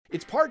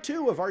It's part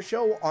two of our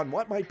show on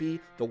what might be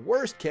the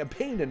worst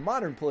campaign in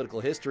modern political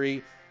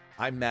history.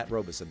 I'm Matt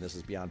Robeson. This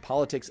is Beyond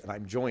Politics, and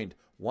I'm joined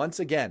once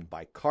again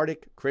by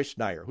Kartik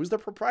Krishnaiyer, who's the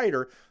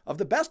proprietor of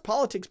the best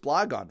politics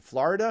blog on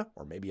Florida,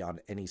 or maybe on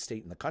any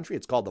state in the country.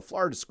 It's called The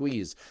Florida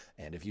Squeeze.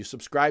 And if you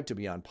subscribe to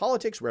Beyond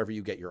Politics, wherever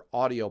you get your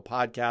audio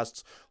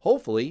podcasts,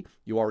 hopefully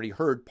you already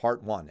heard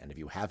part one. And if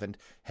you haven't,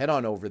 head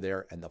on over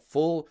there. And the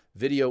full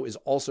video is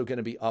also going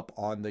to be up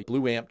on the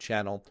Blue Amp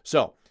channel.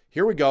 So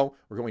here we go.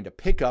 We're going to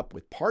pick up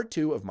with part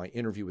two of my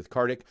interview with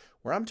Kartik,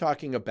 where I'm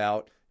talking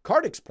about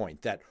Kartik's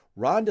point that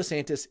Ron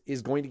DeSantis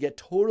is going to get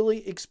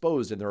totally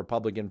exposed in the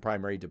Republican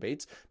primary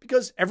debates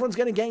because everyone's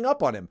going to gang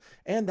up on him.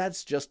 And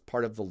that's just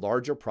part of the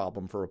larger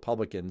problem for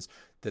Republicans,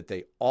 that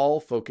they all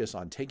focus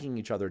on taking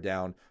each other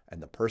down,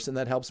 and the person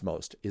that helps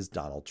most is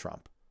Donald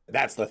Trump.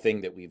 That's the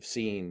thing that we've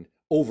seen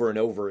over and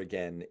over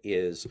again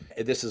is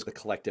this is a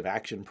collective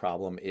action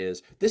problem.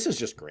 Is this is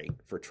just great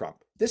for Trump.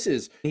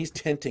 He's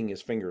tenting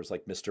his fingers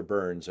like Mr.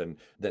 Burns and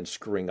then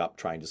screwing up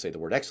trying to say the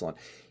word excellent.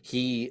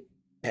 He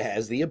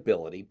has the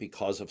ability,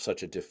 because of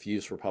such a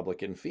diffuse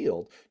Republican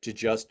field, to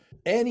just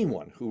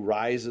anyone who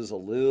rises a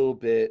little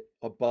bit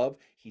above,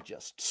 he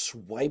just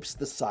swipes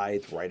the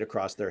scythe right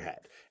across their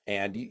head.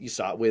 And you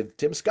saw it with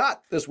Tim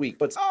Scott this week.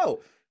 But, oh,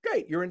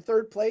 great, you're in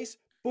third place.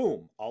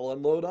 Boom, I'll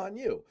unload on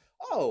you.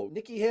 Oh,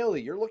 Nikki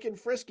Haley, you're looking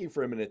frisky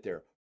for a minute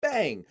there.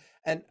 Bang.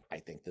 And I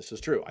think this is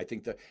true. I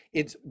think that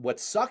it's what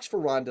sucks for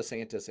Ron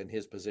DeSantis and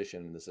his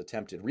position in this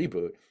attempted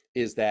reboot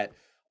is that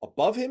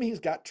above him, he's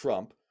got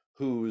Trump,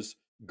 who's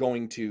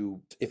going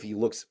to, if he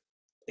looks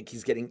like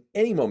he's getting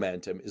any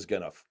momentum, is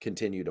going to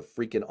continue to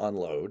freaking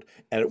unload.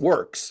 And it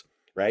works,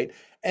 right?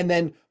 And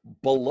then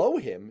below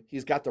him,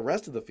 he's got the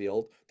rest of the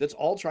field that's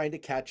all trying to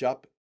catch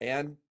up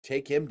and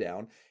take him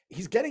down.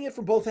 He's getting it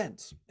from both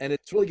ends, and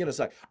it's really going to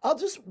suck.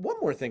 One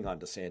more thing on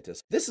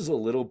DeSantis. This is a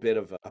little bit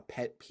of a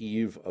pet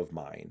peeve of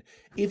mine.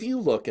 If you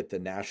look at the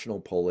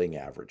national polling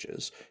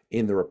averages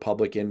in the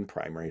Republican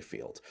primary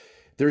field,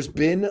 there's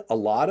been a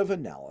lot of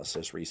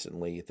analysis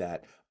recently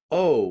that,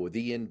 oh,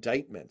 the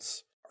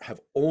indictments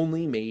have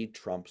only made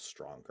Trump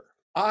stronger.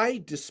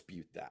 I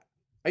dispute that.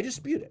 I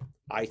dispute it.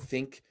 I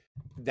think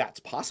that's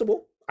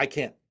possible. I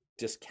can't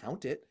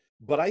discount it.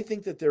 But I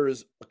think that there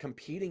is a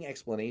competing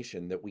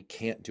explanation that we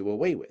can't do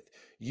away with.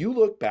 You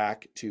look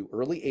back to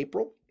early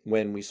April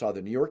when we saw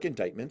the New York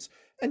indictments,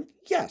 and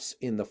yes,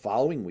 in the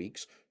following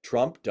weeks,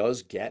 Trump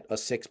does get a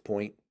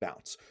 6-point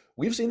bounce.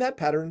 We've seen that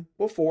pattern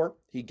before.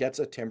 He gets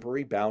a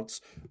temporary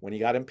bounce when he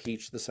got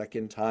impeached the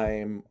second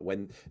time,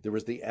 when there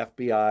was the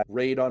FBI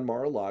raid on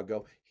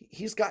Mar-a-Lago.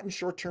 He's gotten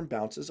short-term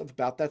bounces of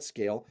about that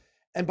scale.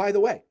 And by the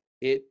way,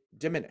 it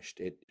diminished.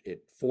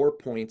 It 4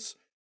 points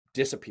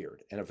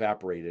disappeared and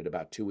evaporated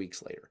about 2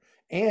 weeks later.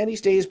 And he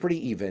stays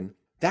pretty even.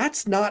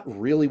 That's not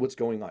really what's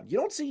going on. You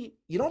don't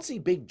see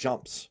big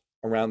jumps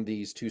around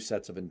these two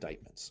sets of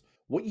indictments.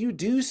 What you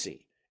do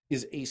see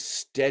is a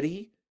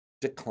steady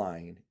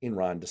decline in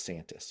Ron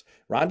DeSantis.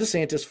 Ron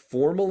DeSantis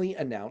formally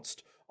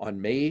announced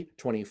on May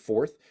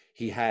 24th,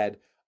 he had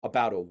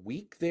about a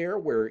week there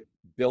where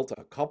he built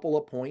a couple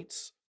of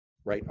points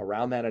right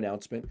around that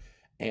announcement,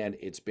 and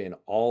it's been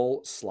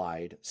all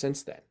slide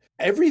since then.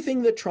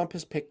 Everything that Trump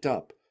has picked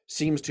up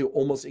seems to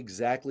almost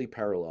exactly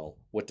parallel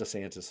what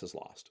DeSantis has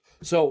lost.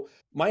 So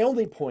my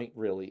only point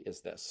really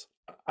is this.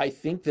 I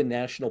think the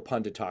national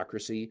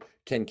punditocracy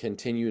can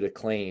continue to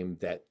claim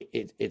that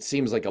it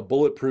seems like a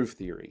bulletproof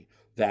theory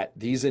that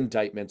these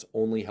indictments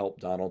only help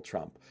Donald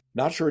Trump.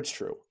 Not sure it's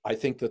true. I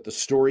think that the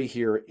story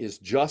here is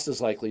just as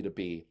likely to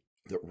be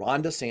that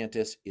Ron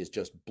DeSantis is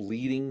just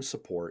bleeding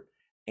support.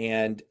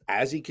 And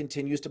as he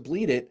continues to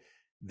bleed it,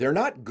 they're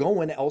not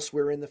going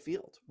elsewhere in the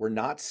field. We're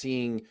not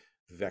seeing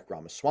Vivek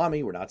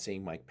Ramaswamy. We're not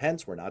seeing Mike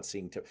Pence. We're not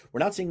seeing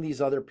these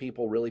other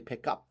people really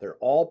pick up. They're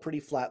all pretty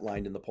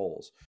flatlined in the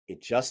polls.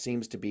 It just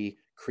seems to be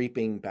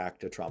creeping back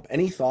to Trump.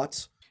 Any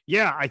thoughts?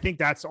 Yeah, I think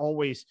that's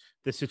always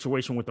the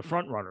situation with the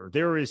front runner.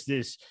 There is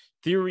this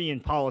theory in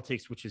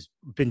politics, which has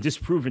been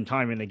disproven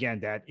time and again,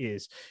 that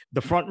is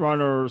the front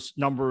runners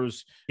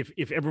numbers.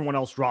 If everyone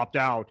else dropped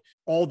out,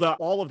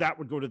 all of that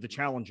would go to the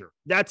challenger.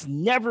 That's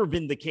never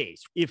been the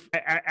case. If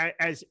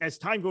as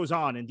time goes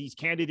on and these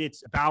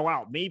candidates bow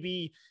out,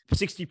 maybe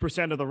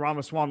 60% of the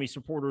Ramaswamy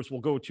supporters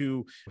will go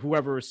to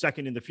whoever is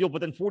second in the field,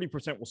 but then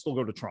 40% will still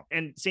go to Trump.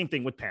 And same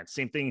thing with Pence,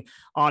 same thing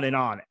on and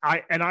on.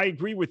 I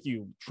agree with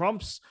you.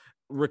 Trump's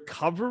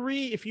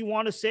recovery, if you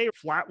want to say,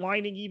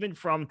 flatlining even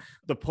from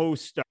the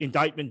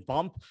post-indictment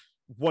bump,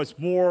 was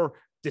more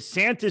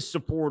DeSantis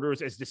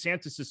supporters as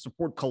DeSantis'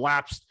 support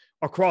collapsed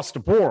across the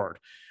board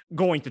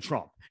going to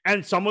Trump.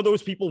 And some of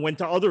those people went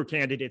to other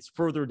candidates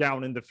further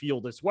down in the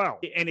field as well.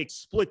 And it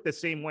split the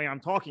same way I'm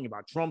talking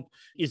about. Trump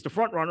is the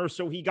front runner,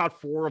 so he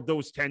got 4 of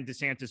those 10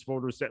 DeSantis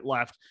voters that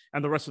left,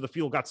 and the rest of the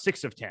field got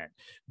 6 of 10.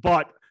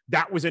 But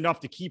that was enough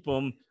to keep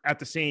him at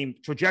the same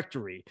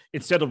trajectory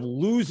instead of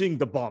losing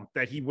the bump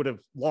that he would have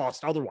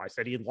lost otherwise,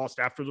 that he had lost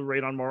after the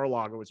raid on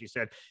Mar-a-Lago, as you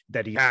said,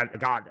 that he had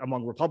got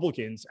among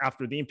Republicans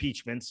after the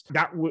impeachments.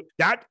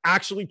 That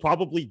actually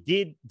probably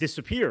did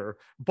disappear,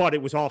 but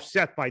it was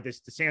offset by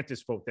this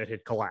DeSantis vote that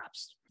had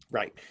collapsed.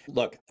 Right.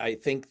 Look, I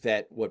think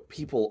that what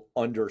people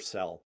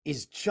undersell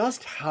is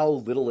just how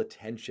little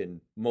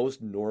attention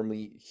most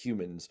normally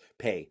humans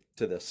pay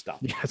to this stuff.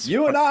 Yes.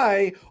 You and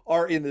I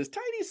are in this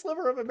tiny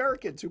sliver of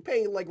Americans who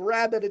pay like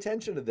rabid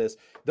attention to this.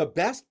 The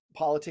best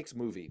politics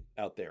movie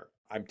out there.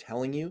 I'm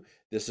telling you,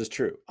 this is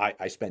true.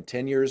 I spent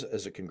 10 years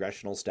as a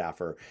congressional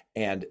staffer,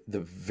 and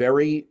the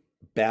very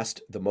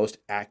best, the most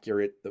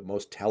accurate, the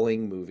most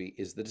telling movie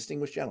is The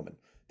Distinguished Gentleman.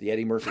 The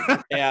Eddie Murphy.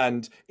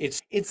 And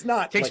it's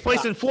not takes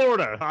place in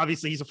Florida.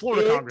 Obviously, he's a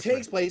Florida congressman. It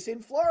takes place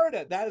in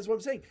Florida. That is what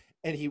I'm saying.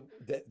 And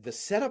the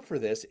setup for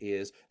this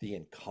is the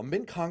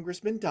incumbent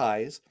congressman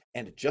dies,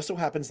 and it just so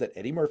happens that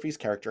Eddie Murphy's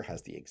character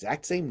has the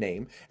exact same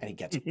name, and he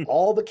gets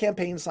all the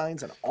campaign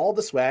signs and all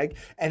the swag,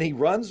 and he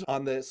runs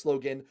on the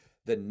slogan,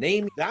 the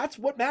name. That's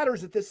what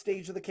matters at this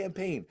stage of the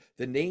campaign.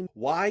 The name.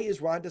 Why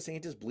is Ron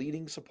DeSantis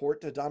bleeding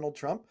support to Donald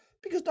Trump?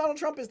 Because Donald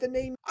Trump is the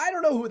name. I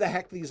don't know who the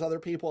heck these other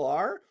people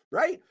are,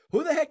 right?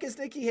 Who the heck is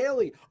Nikki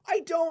Haley? I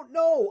don't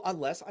know,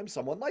 unless I'm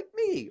someone like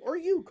me or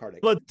you,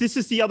 Kartik. But this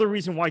is the other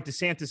reason why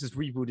DeSantis'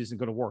 reboot isn't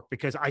going to work,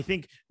 because I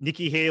think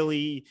Nikki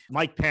Haley,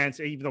 Mike Pence,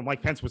 even though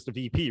Mike Pence was the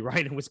VP,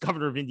 right, and was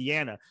governor of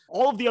Indiana,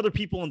 all of the other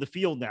people in the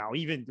field now,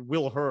 even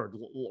Will Hurd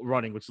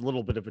running, which is a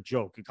little bit of a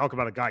joke. You talk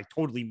about a guy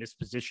totally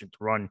mispositioned to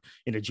run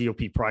in a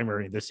GOP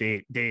primary in this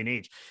day and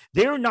age.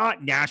 They're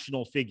not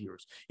national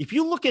figures. If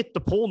you look at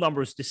the poll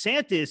numbers,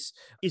 DeSantis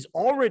is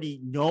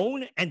already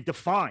known and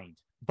defined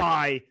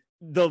by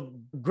the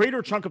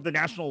greater chunk of the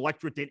national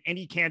electorate than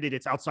any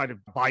candidates outside of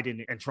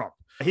Biden and Trump.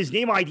 His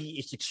name ID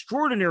is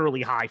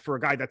extraordinarily high for a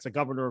guy that's a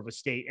governor of a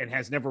state and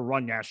has never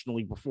run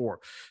nationally before.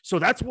 So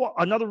that's what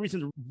another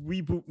reason the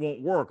reboot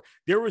won't work.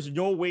 There is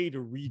no way to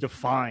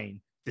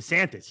redefine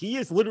DeSantis. He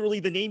is literally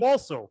the name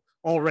also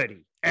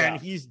already, and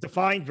he's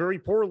defined very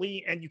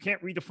poorly, and you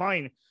can't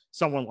redefine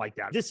someone like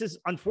that. This is,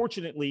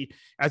 unfortunately,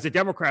 as a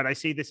Democrat, I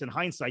say this in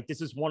hindsight, this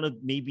is one of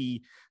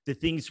maybe the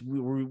things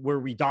where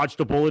we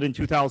dodged a bullet in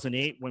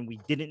 2008 when we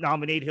didn't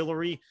nominate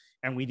Hillary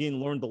and we didn't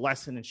learn the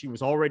lesson, and she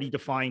was already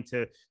defined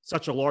to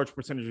such a large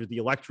percentage of the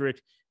electorate.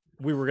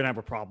 We were going to have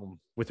a problem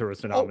with her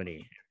as the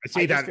nominee. I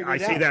say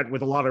that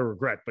with a lot of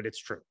regret, but it's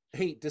true.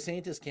 Hey,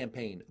 DeSantis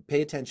campaign,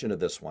 pay attention to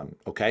this one,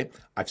 okay?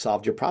 I've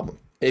solved your problem.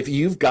 If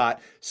you've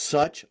got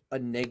such a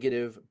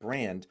negative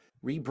brand,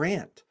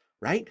 rebrand,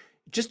 right?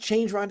 Just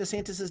change Ron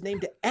DeSantis' name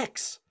to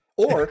X.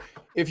 Or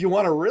if you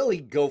want to really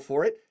go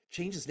for it,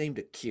 change his name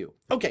to Q.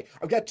 Okay,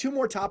 I've got two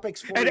more topics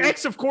for you. And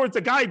X, of course,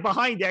 the guy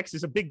behind X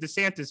is a big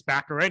DeSantis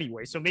backer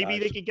anyway, so maybe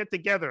they can get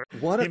together.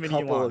 What a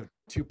couple of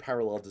two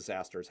parallel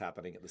disasters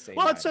happening at the same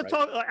time. Well, let's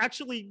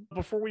actually,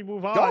 before we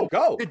move on,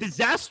 go. The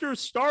disaster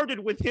started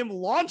with him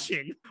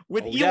launching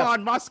with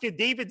Elon Musk and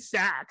David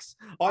Sachs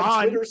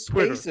on Twitter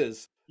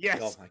Spaces. Yes.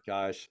 Oh my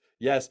gosh.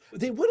 Yes.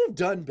 They would have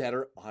done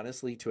better,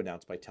 honestly, to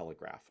announce by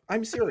telegraph.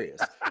 I'm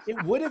serious.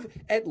 It would have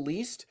at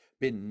least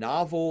been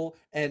novel,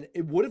 and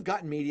it would have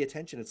gotten media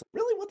attention. It's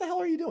like, really, what the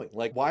hell are you doing?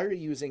 Like, why are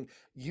you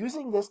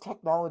using this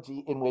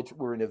technology in which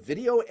we're in a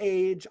video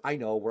age? I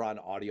know we're on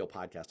audio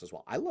podcast as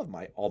well. I love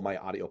all my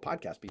audio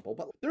podcast people,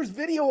 but there's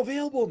video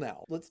available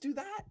now. Let's do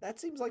that. That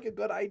seems like a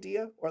good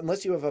idea. Or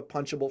unless you have a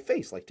punchable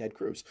face like Ted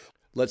Cruz.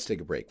 Let's take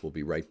a break. We'll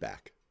be right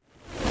back.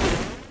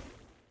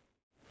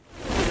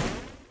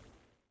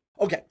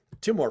 Okay,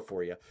 two more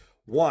for you.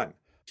 One,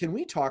 can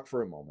we talk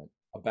for a moment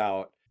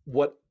about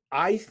what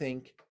I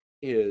think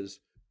is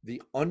the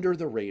under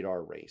the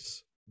radar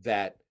race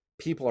that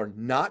people are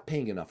not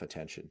paying enough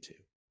attention to,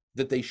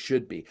 that they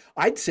should be?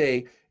 I'd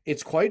say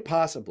it's quite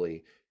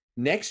possibly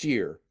next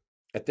year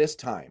at this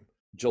time,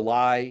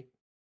 July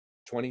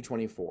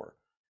 2024,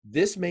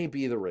 this may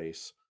be the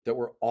race that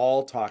we're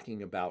all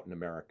talking about in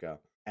America.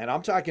 And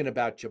I'm talking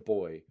about your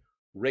boy,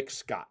 Rick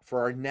Scott.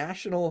 For our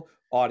national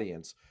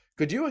audience,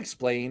 could you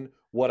explain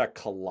what a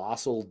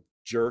colossal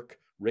jerk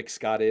Rick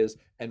Scott is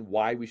and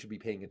why we should be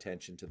paying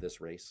attention to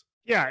this race?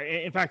 Yeah,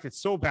 in fact,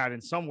 it's so bad.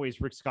 In some ways,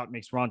 Rick Scott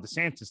makes Ron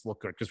DeSantis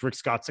look good because Rick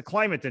Scott's a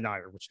climate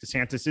denier, which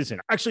DeSantis isn't.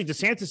 Actually,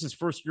 DeSantis'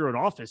 first year in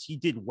office, he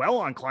did well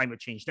on climate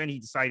change. Then he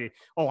decided,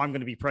 I'm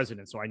going to be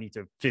president, so I need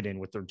to fit in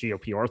with the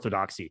GOP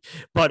orthodoxy.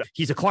 But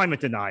he's a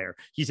climate denier.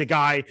 He's a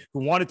guy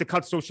who wanted to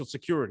cut Social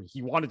Security.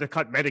 He wanted to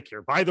cut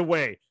Medicare. By the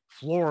way,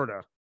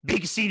 Florida,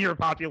 big senior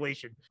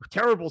population,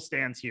 terrible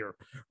stands here.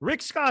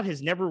 Rick Scott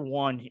has never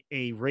won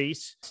a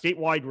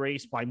statewide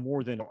race by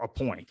more than a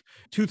point.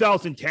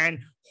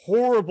 2010,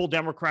 horrible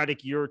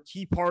Democratic year,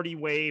 Tea Party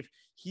wave.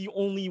 He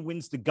only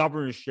wins the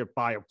governorship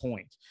by a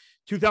point.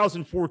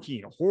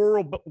 2014,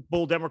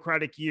 horrible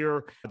Democratic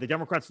year. The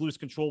Democrats lose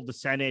control of the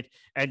Senate,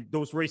 and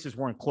those races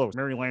weren't close.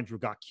 Mary Landrieu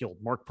got killed.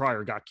 Mark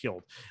Pryor got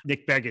killed.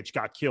 Nick Begich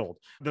got killed.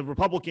 The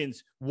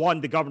Republicans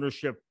won the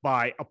governorship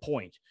by a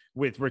point.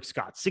 with Rick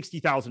Scott,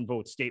 60,000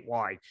 votes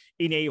statewide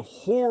in a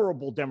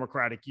horrible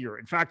Democratic year.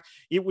 In fact,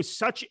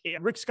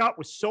 Rick Scott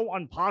was so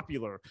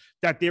unpopular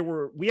that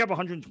we have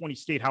 120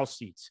 state house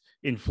seats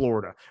in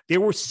Florida.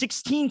 There were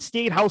 16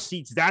 state house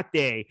seats that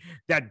day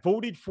that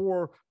voted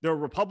for the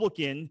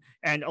Republican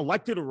and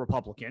elected a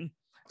Republican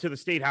to the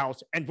state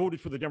house and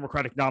voted for the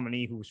Democratic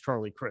nominee, who was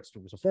Charlie Crist, who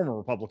was a former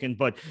Republican,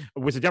 but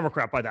was a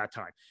Democrat by that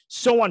time.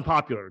 So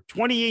unpopular.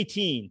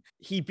 2018,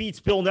 he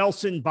beats Bill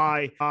Nelson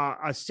by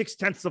a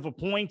 0.6 of a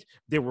point.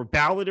 There were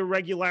ballot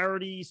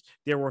irregularities.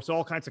 There was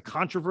all kinds of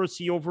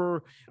controversy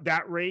over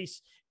that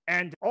race.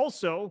 And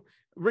also,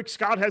 Rick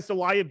Scott has the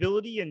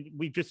liability, and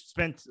we've just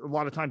spent a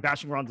lot of time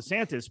bashing around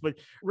DeSantis, but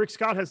Rick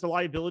Scott has the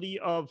liability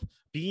of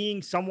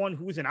being someone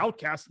who is an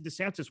outcast in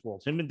DeSantis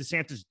world. Him and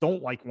DeSantis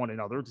don't like one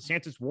another.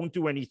 DeSantis won't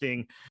do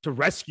anything to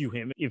rescue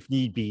him if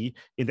need be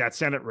in that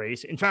Senate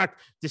race. In fact,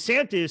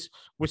 DeSantis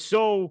was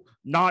so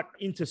not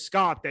into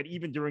Scott that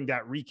even during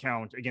that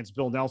recount against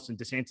Bill Nelson,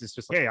 DeSantis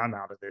just, hey, I'm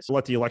out of this.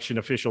 Let the election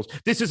officials.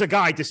 This is a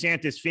guy,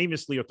 DeSantis,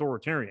 famously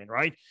authoritarian,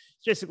 right?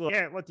 Just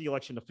let the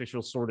election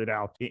officials sort it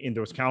out in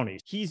those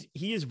counties.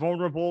 He is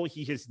vulnerable.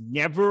 He has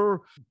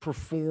never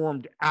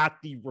performed at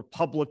the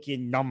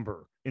Republican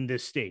number in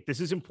this state.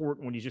 This is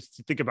important when you just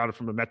think about it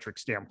from a metric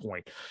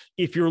standpoint.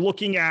 If you're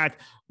looking at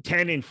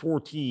 10 and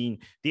 14,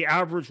 the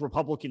average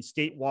Republican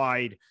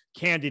statewide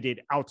candidate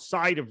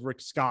outside of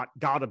Rick Scott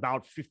got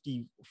about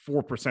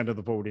 54% of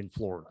the vote in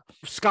Florida.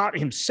 Scott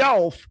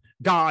himself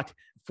got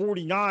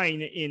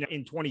 49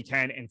 in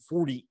 2010 and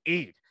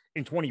 48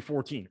 in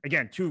 2014.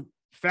 Again, two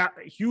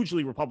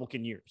hugely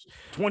Republican years.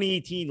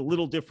 2018, a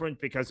little different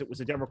because it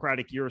was a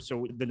Democratic year,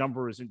 so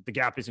the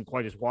gap isn't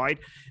quite as wide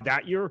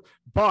that year.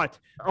 But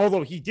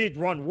although he did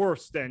run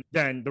worse than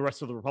the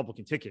rest of the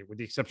Republican ticket, with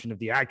the exception of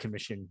the Ag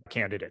Commission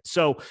candidate.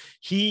 So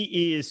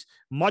he is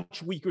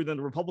much weaker than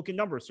the Republican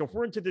numbers. So if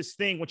we're into this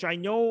thing, which I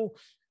know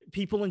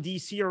people in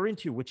DC are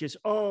into, which is,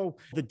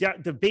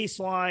 the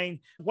baseline,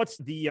 what's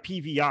the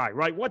PVI,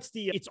 right?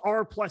 It's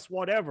R plus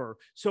whatever.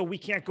 So we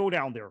can't go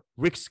down there.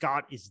 Rick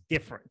Scott is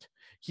different.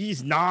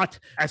 He's not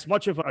as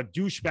much of a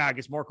douchebag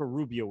as Marco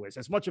Rubio is,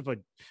 as much of a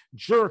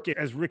jerk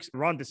as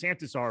Ron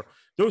DeSantis are.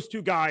 Those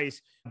two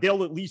guys,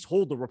 they'll at least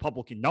hold the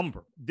Republican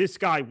number. This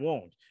guy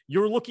won't.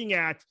 You're looking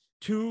at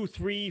 2,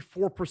 3,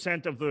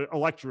 4% of the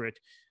electorate,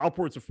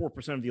 upwards of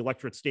 4% of the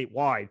electorate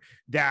statewide,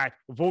 that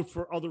vote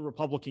for other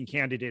Republican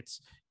candidates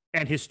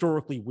and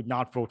historically would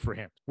not vote for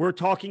him. We're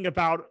talking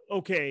about,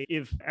 okay,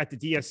 if at the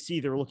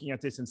DSC they're looking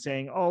at this and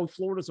saying,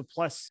 Florida's a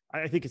plus,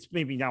 I think it's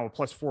maybe now a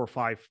plus 4 or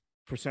 5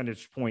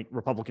 percentage point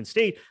Republican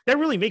state, that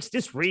really makes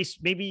this race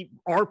maybe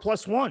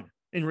R+1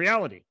 in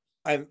reality.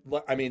 I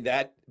mean,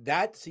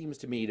 that seems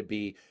to me to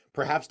be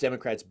perhaps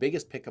Democrats'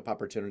 biggest pickup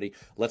opportunity.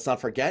 Let's not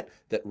forget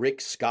that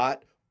Rick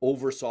Scott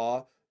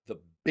oversaw the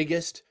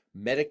biggest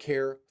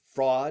Medicare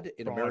fraud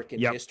in American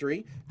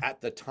history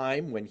at the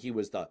time when he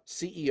was the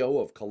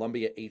CEO of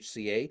Columbia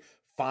HCA.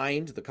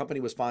 The company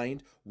was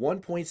fined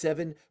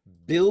 $1.7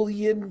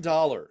 billion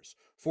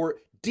for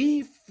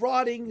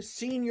defrauding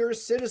senior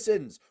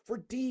citizens, for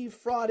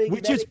defrauding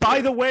which Medicare. Is,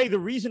 by the way, the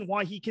reason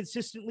why he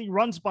consistently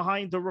runs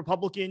behind the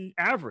Republican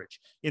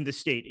average in the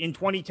state. In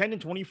 2010 and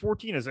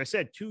 2014, as I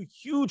said, two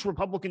huge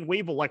Republican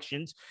wave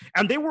elections,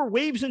 and there were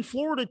waves in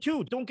Florida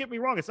too. Don't get me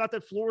wrong. It's not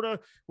that Florida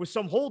was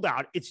some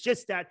holdout. It's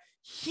just that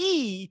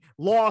he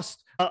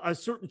lost a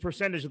certain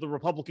percentage of the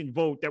Republican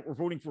vote that were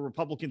voting for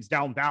Republicans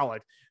down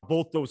ballot,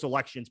 both those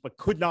elections, but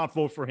could not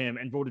vote for him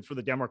and voted for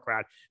the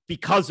Democrat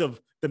because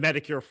of the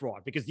Medicare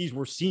fraud, because these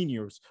were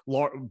seniors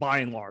by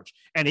and large.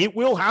 And it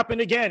will happen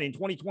again in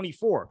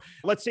 2024.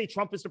 Let's say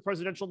Trump is the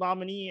presidential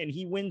nominee and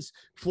he wins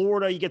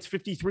Florida. He gets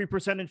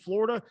 53% in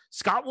Florida.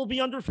 Scott will be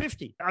under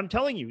 50. I'm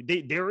telling you,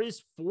 there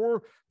is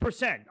 4%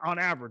 on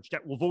average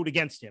that will vote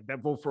against him, that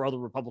vote for other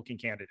Republican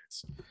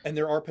candidates. And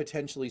there are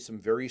potentially some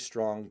very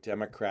strong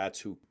Democrats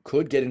who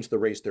could get into the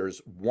race.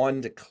 There's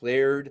one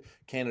declared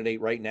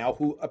candidate right now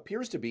who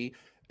appears to be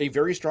a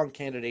very strong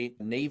candidate,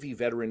 Navy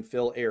veteran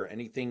Phil Ayer.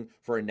 Anything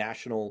for our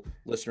national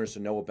listeners to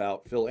know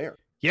about Phil Ayer?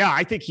 Yeah,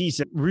 I think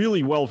he's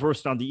really well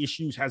versed on the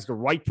issues, has the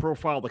right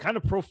profile, the kind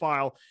of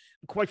profile,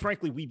 quite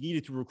frankly, we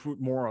needed to recruit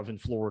more of in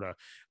Florida.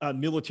 A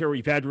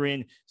military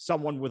veteran,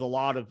 someone with a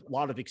lot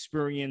of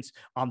experience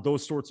on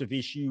those sorts of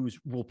issues,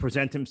 will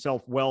present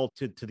himself well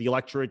to the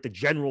electorate, the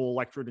general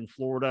electorate in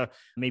Florida.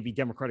 Maybe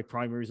Democratic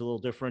primary is a little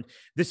different.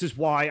 This is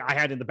why I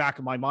had in the back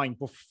of my mind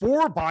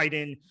before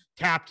Biden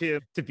tapped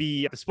him to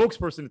be the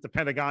spokesperson at the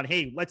Pentagon,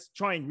 hey, let's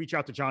try and reach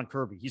out to John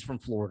Kirby. He's from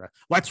Florida.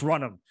 Let's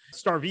run him.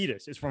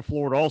 Starvitas is from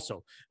Florida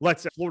also.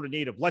 Florida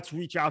native. Let's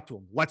reach out to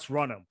him. Let's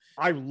run him.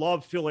 I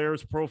love Phil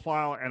Ayer's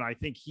profile, and I I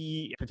think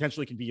he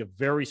potentially can be a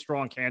very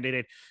strong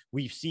candidate.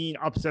 We've seen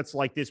upsets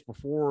like this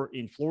before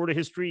in Florida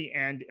history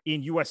and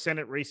in U.S.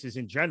 Senate races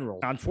in general.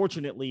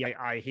 Unfortunately,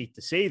 I hate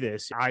to say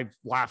this, I've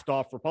laughed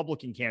off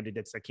Republican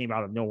candidates that came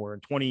out of nowhere.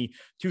 In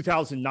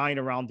 2009,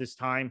 around this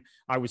time,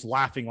 I was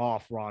laughing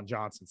off Ron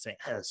Johnson, saying,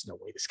 there's no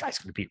way this guy's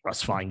going to beat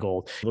Russ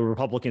Feingold. The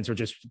Republicans are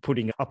just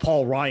putting a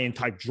Paul Ryan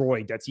type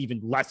droid that's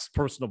even less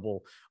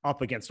personable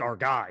up against our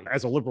guy.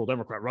 As a liberal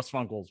Democrat, Russ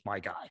Feingold's my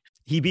guy.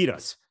 He beat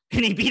us.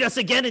 And he beat us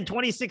again in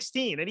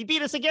 2016, and he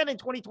beat us again in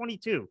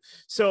 2022.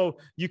 So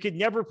you could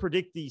never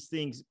predict these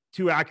things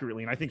too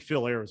accurately. And I think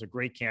Phil Eyre is a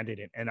great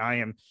candidate. And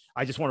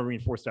I just want to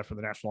reinforce that for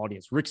the national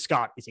audience. Rick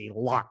Scott is a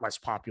lot less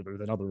popular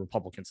than other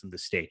Republicans in the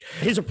state.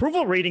 His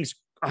approval ratings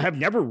have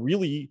never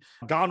really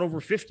gone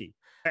over 50.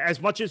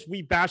 As much as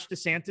we bash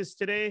DeSantis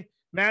today,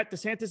 Matt,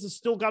 DeSantis has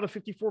still got a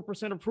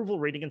 54% approval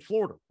rating in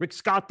Florida. Rick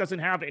Scott doesn't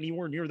have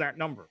anywhere near that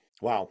number.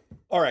 Wow.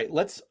 All right.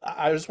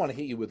 I just want to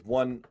hit you with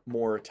one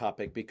more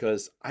topic,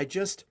 because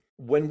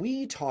when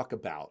we talk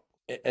about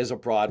as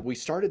abroad, we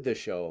started this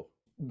show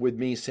with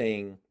me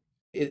saying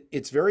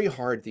it's very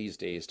hard these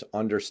days to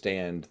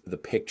understand the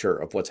picture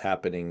of what's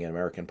happening in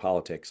American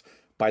politics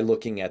by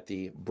looking at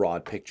the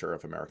broad picture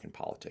of American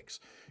politics.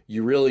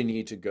 You really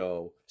need to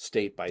go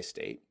state by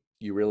state.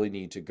 You really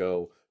need to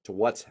go to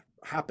what's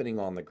happening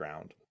on the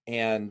ground.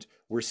 And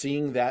we're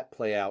seeing that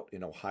play out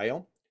in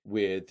Ohio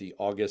with the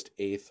August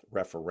 8th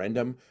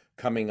referendum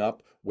coming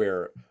up,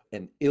 where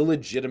an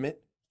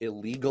illegitimate,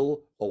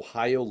 illegal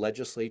Ohio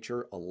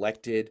legislature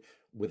elected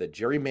with a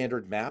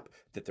gerrymandered map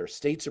that their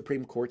state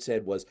Supreme Court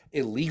said was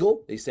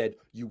illegal. They said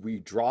you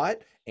redraw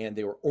it, and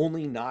they were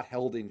only not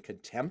held in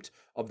contempt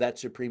of that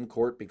Supreme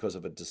Court because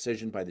of a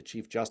decision by the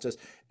Chief Justice.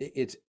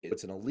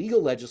 It's an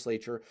illegal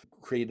legislature,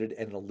 created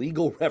an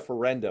illegal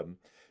referendum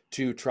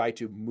to try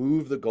to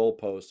move the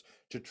goalposts,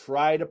 to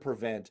try to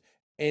prevent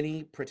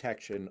any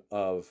protection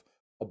of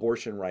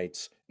abortion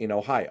rights in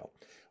Ohio.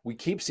 We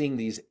keep seeing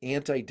these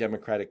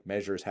anti-democratic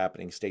measures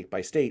happening state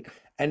by state.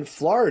 And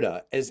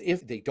Florida, as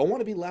if they don't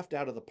want to be left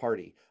out of the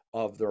party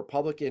of the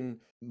Republican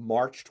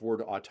march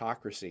toward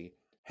autocracy,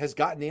 has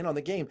gotten in on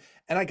the game.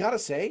 And I got to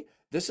say,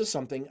 this is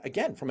something,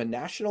 again, from a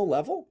national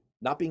level,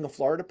 not being a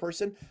Florida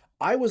person,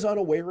 I was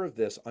unaware of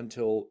this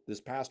until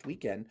this past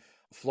weekend.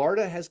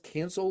 Florida has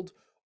canceled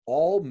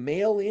all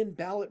mail-in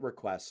ballot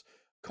requests.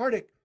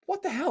 Kartik,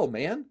 what the hell,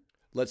 man?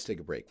 Let's take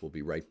a break. We'll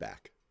be right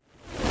back.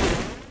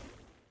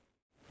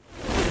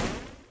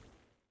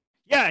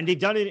 Yeah, and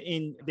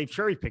they've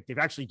cherry picked. They've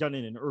actually done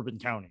it in urban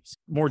counties,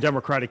 more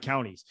Democratic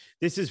counties.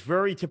 This is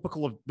very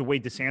typical of the way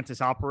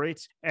DeSantis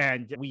operates.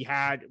 And we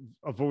had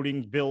a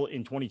voting bill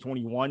in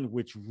 2021,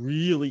 which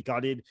really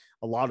gutted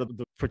a lot of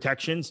the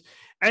protections.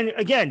 And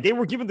again, they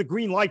were given the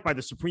green light by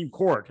the Supreme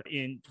Court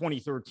in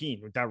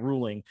 2013 with that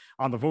ruling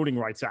on the Voting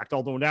Rights Act.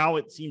 Although now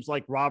it seems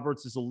like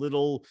Roberts is a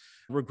little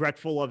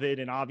regretful of it.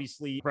 And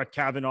obviously Brett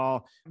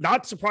Kavanaugh,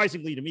 not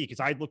surprisingly to me, because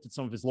I looked at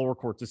some of his lower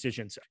court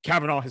decisions,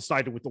 Kavanaugh has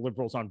sided with the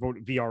liberals on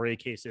VRA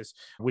cases,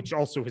 which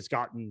also has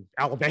gotten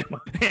Alabama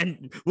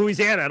and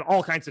Louisiana in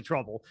all kinds of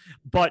trouble.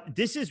 But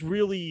this is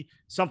really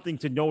something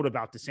to note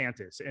about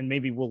DeSantis. And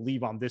maybe we'll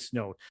leave on this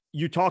note.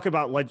 You talk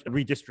about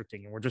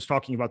redistricting, and we're just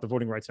talking about the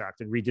Voting Rights Act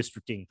and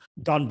redistricting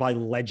done by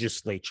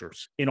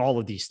legislatures in all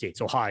of these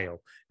states: Ohio,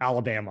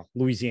 Alabama,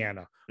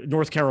 Louisiana,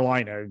 North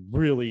Carolina,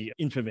 really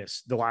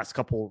infamous the last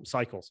couple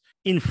cycles.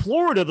 In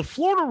Florida, the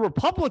Florida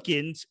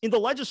Republicans in the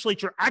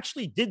legislature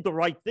actually did the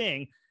right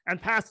thing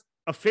and passed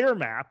a fair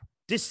map.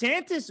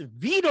 DeSantis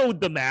vetoed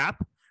the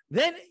map,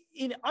 then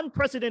in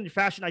unprecedented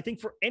fashion, I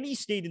think for any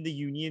state in the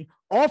union,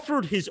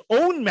 offered his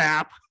own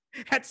map,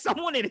 had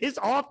someone in his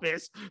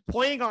office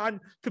playing on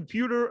the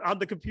computer,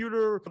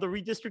 the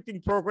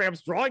redistricting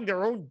programs, drawing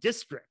their own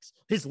districts.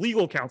 His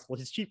legal counsel,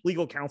 his chief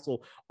legal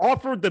counsel,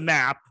 offered the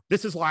map.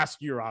 This is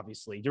last year,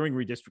 obviously, during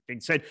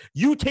redistricting, said,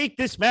 you take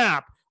this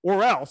map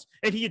or else.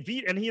 And he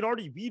had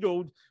already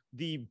vetoed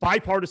the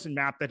bipartisan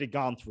map that had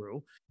gone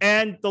through,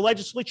 and the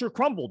legislature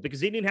crumbled because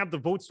they didn't have the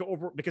votes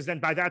because then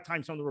by that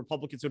time, some of the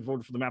Republicans who had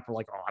voted for the map were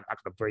like, oh, I'm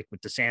not going to break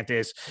with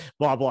DeSantis,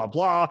 blah, blah,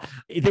 blah.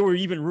 There were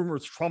even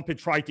rumors Trump had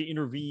tried to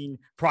intervene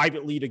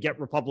privately to get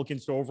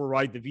Republicans to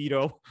override the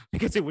veto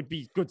because it would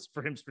be good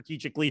for him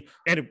strategically.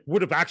 And it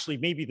would have actually,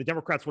 maybe the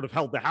Democrats would have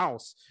held the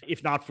House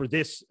if not for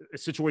this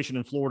situation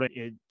in Florida.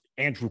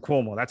 Andrew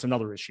Cuomo, that's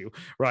another issue,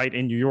 right,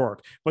 in New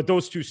York. But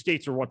those two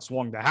states are what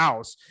swung the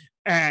House.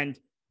 And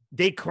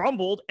they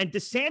crumbled, and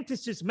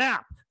DeSantis's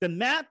map, the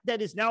map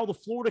that is now the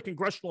Florida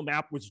congressional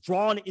map, was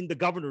drawn in the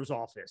governor's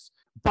office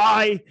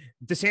by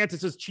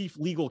DeSantis's chief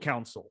legal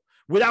counsel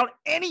without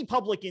any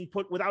public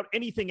input, without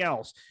anything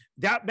else.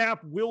 That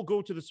map will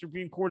go to the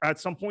Supreme Court at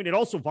some point. It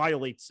also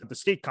violates the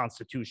state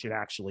constitution,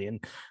 actually.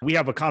 And we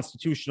have a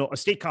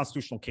state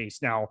constitutional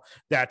case now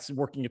that's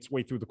working its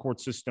way through the court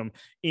system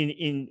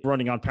in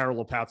running on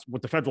parallel paths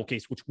with the federal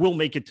case, which will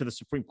make it to the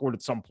Supreme Court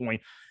at some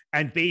point.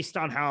 And based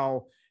on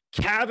how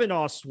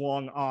Kavanaugh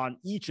swung on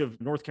each of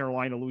North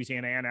Carolina,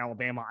 Louisiana, and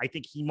Alabama, I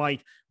think he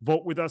might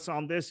vote with us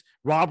on this.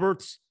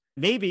 Roberts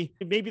maybe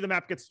the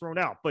map gets thrown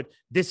out, but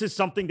this is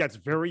something that's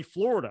very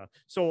Florida.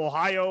 So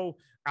Ohio,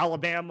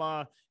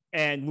 Alabama,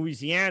 and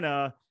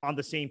Louisiana on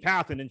the same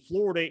path. And in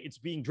Florida, it's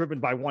being driven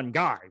by one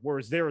guy,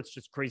 whereas there it's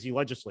just crazy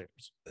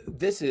legislators.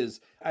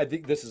 I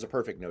think this is a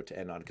perfect note to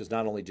end on, because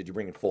not only did you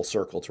bring it full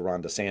circle to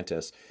Ron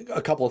DeSantis,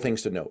 a couple of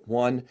things to note.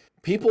 One,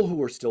 people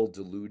who are still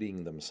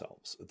deluding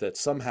themselves that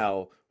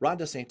somehow Ron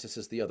DeSantis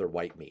is the other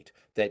white meat,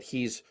 that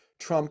he's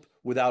Trump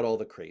without all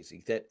the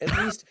crazy, that at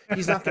least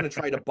he's not going to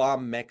try to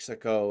bomb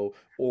Mexico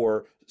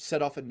or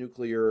set off a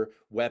nuclear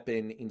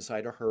weapon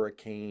inside a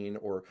hurricane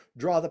or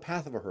draw the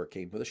path of a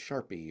hurricane with a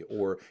Sharpie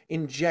or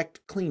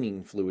inject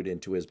cleaning fluid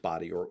into his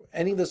body or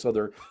any of this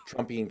other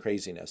Trumpian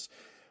craziness.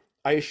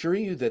 I assure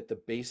you that the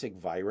basic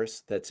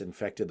virus that's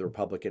infected the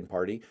Republican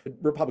Party,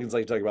 Republicans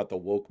like to talk about the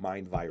woke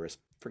mind virus.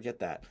 Forget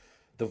that.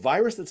 The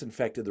virus that's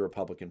infected the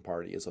Republican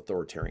Party is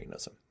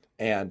authoritarianism.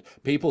 And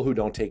people who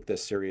don't take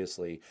this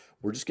seriously,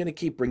 we're just going to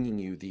keep bringing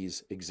you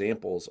these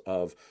examples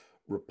of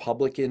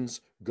Republicans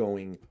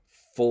going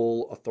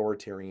full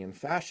authoritarian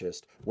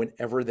fascist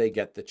whenever they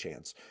get the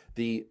chance.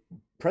 The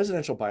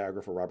presidential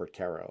biographer Robert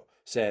Caro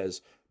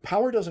says,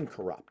 power doesn't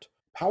corrupt,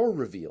 power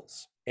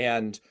reveals.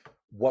 And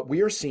what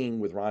we are seeing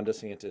with Ron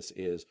DeSantis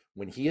is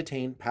when he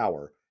attained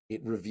power,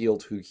 it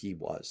revealed who he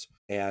was.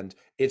 And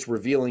it's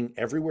revealing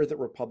everywhere that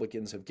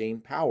Republicans have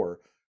gained power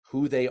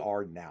who they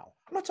are now.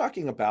 I'm not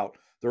talking about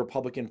the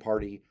Republican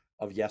Party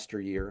of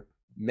yesteryear.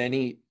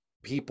 Many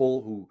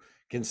people who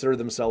consider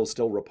themselves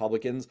still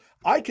Republicans,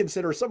 I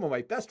consider some of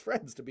my best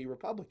friends to be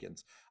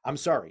Republicans. I'm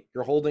sorry,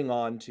 you're holding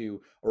on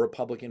to a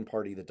Republican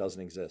Party that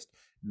doesn't exist.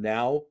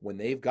 Now, when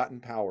they've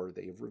gotten power,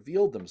 they have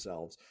revealed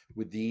themselves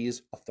with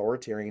these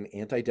authoritarian,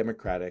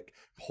 anti-democratic,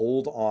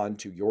 hold on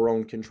to your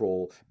own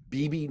control,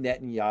 Bibi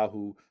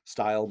Netanyahu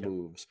style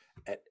moves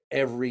at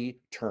every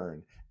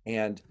turn.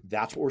 And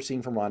that's what we're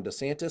seeing from Ron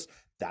DeSantis.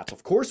 That's,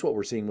 of course, what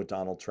we're seeing with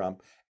Donald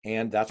Trump.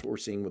 And that's what we're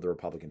seeing with the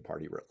Republican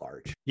Party writ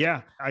large.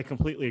 Yeah, I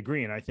completely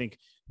agree. And I think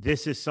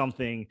this is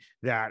something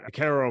that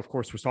Caro, of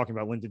course, was talking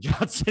about Lyndon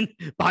Johnson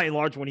by and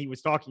large when he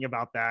was talking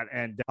about that.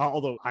 And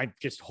although I'm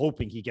just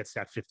hoping he gets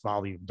that 5th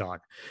volume done.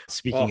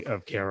 Speaking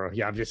of Caro,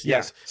 I'm just,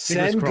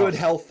 send good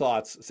health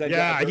thoughts.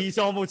 He's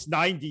almost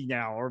 90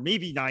 now, or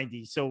maybe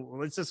 90. So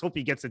let's just hope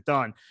he gets it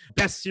done.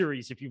 Best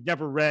series. If you've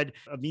never read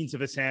A Means of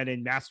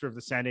Ascending, Master of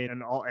the Senate,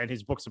 and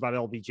his books about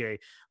LBJ,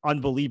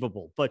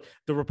 unbelievable. But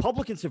the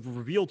Republicans have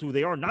revealed who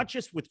they are, not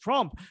just with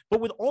Trump, but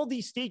with all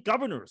these state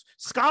governors.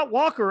 Scott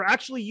Walker,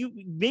 actually,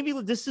 maybe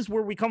this is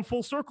where we come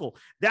full circle.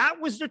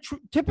 That was the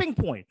tipping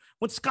point.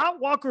 When Scott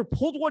Walker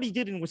pulled what he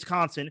did in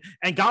Wisconsin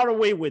and got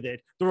away with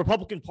it, the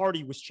Republican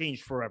Party was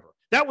changed forever.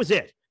 That was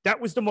it.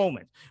 That was the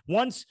moment.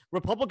 Once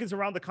Republicans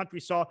around the country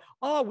saw,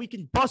 we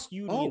can bust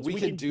unions. We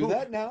can do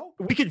that now?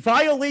 We can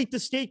violate the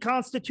state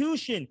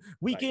constitution.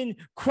 We can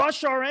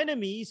crush our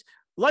enemies.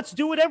 Let's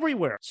do it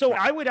everywhere. So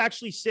I would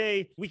actually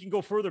say we can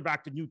go further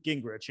back to Newt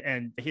Gingrich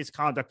and his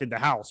conduct in the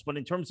House. But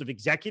in terms of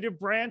executive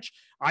branch,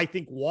 I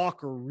think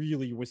Walker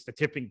really was the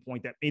tipping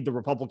point that made the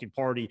Republican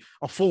Party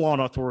a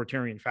full-on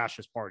authoritarian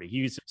fascist party.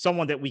 He's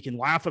someone that we can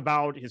laugh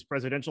about his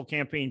presidential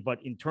campaign,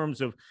 but in terms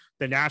of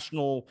the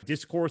national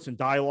discourse and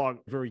dialogue,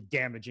 very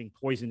damaging,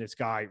 poisonous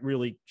guy,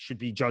 really should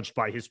be judged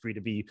by history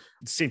to be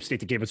the same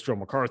state that gave us Joe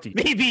McCarthy.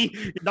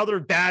 Maybe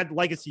another bad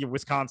legacy of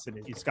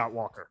Wisconsin is Scott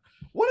Walker.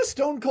 What a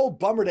stone cold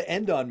bummer to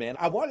end on, man.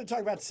 I wanted to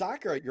talk about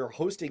soccer. You're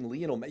hosting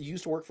Lionel. You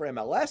used to work for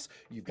MLS.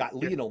 You've got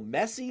Lionel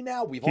Messi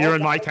now. We've here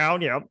in my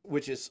town,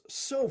 which is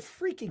so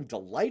freaking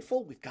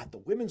delightful. We've got the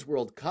Women's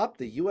World Cup.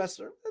 The U.S.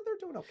 they're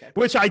doing okay.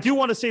 Which I do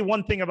want to say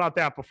one thing about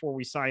that before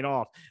we sign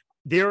off.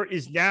 There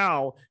is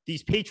now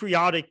these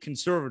patriotic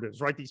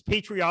conservatives, right? These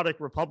patriotic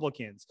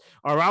Republicans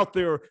are out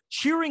there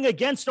cheering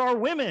against our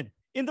women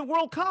in the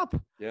World Cup.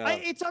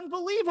 It's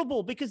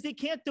unbelievable because they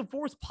can't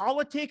divorce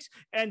politics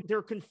and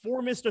their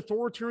conformist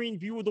authoritarian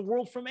view of the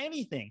world from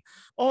anything.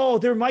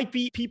 There might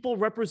be people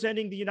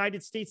representing the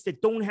United States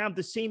that don't have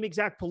the same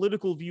exact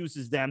political views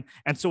as them,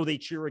 and so they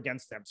cheer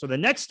against them. So the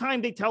next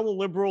time they tell a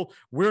liberal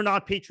we're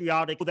not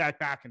patriotic, put that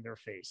back in their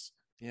face.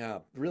 Yeah,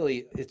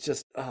 really, it's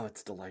just,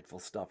 it's delightful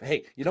stuff.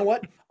 Hey, you know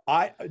what?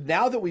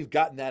 Now that we've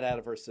gotten that out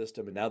of our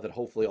system, and now that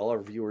hopefully all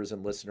our viewers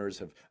and listeners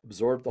have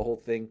absorbed the whole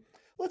thing,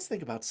 let's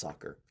think about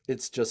soccer.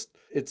 It's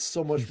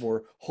so much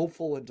more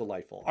hopeful and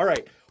delightful. All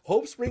right.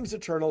 Hope springs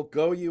eternal.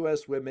 Go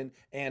U.S. Women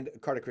and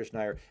Kartik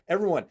Krishnaiyer.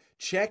 Everyone,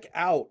 check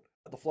out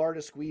the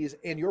Florida Squeeze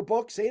and your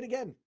book. Say it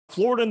again.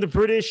 Florida and the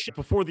British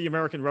Before the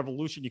American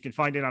Revolution. You can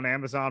find it on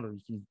Amazon, or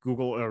you can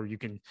Google, or you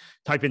can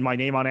type in my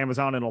name on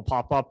Amazon and it'll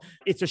pop up.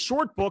 It's a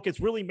short book. It's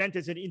really meant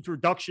as an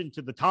introduction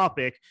to the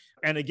topic.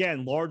 And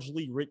again,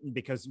 largely written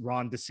because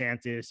Ron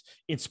DeSantis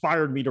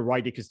inspired me to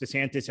write it, because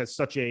DeSantis has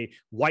such a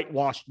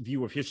whitewashed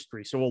view of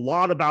history. So a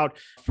lot about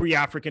free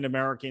African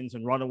Americans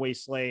and runaway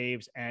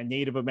slaves and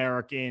Native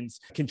Americans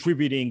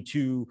contributing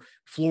to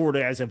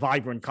Florida as a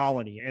vibrant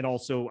colony, and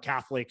also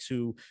Catholics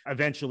who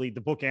eventually, the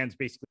book ends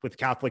basically with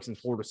Catholics in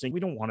Florida saying we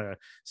don't want to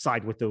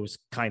side with those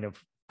kind of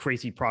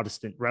crazy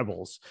Protestant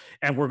rebels,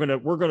 and we're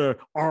gonna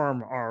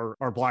arm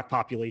our black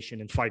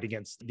population and fight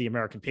against the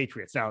American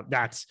patriots. Now,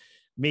 that's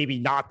maybe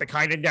not the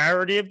kind of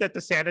narrative that the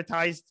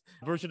sanitized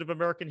version of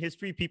American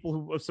history people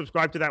who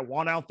subscribe to that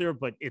want out there,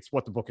 but it's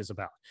what the book is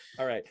about.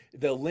 All right.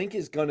 The link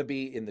is going to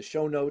be in the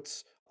show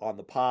notes on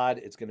the pod.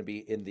 It's going to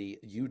be in the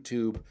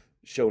YouTube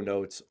show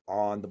notes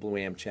on the Blue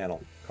Am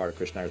channel.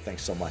 Carter Krishnaiyer,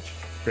 thanks so much.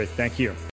 Great. Thank you.